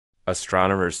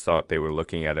astronomers thought they were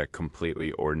looking at a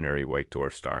completely ordinary white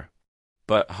dwarf star.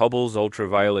 But Hubble's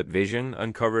ultraviolet vision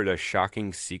uncovered a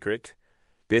shocking secret.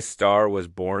 This star was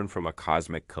born from a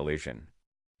cosmic collision.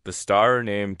 The star,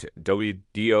 named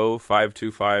WDO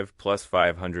 525 plus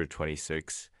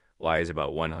 526, lies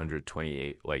about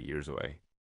 128 light years away.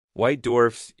 White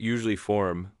dwarfs usually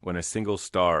form when a single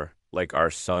star, like our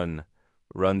Sun,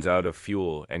 runs out of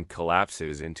fuel and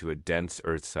collapses into a dense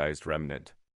Earth-sized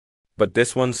remnant. But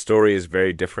this one's story is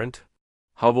very different.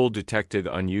 Hubble detected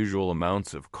unusual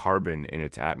amounts of carbon in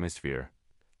its atmosphere,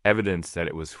 evidence that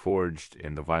it was forged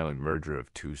in the violent merger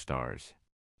of two stars.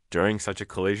 During such a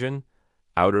collision,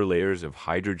 outer layers of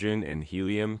hydrogen and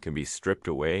helium can be stripped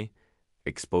away,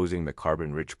 exposing the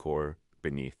carbon-rich core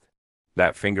beneath.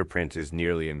 That fingerprint is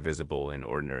nearly invisible in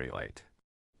ordinary light,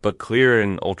 but clear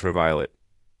in ultraviolet,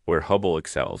 where Hubble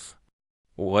excels.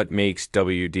 What makes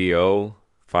WDO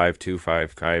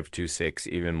 525.526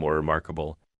 even more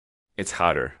remarkable? It's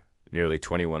hotter, nearly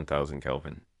 21,000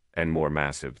 Kelvin, and more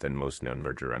massive than most known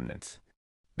merger remnants.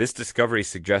 This discovery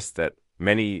suggests that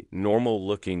many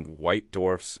normal-looking white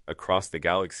dwarfs across the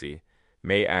galaxy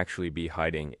may actually be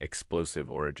hiding explosive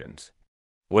origins.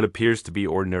 What appears to be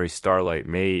ordinary starlight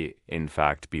may, in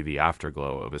fact, be the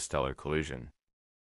afterglow of a stellar collision.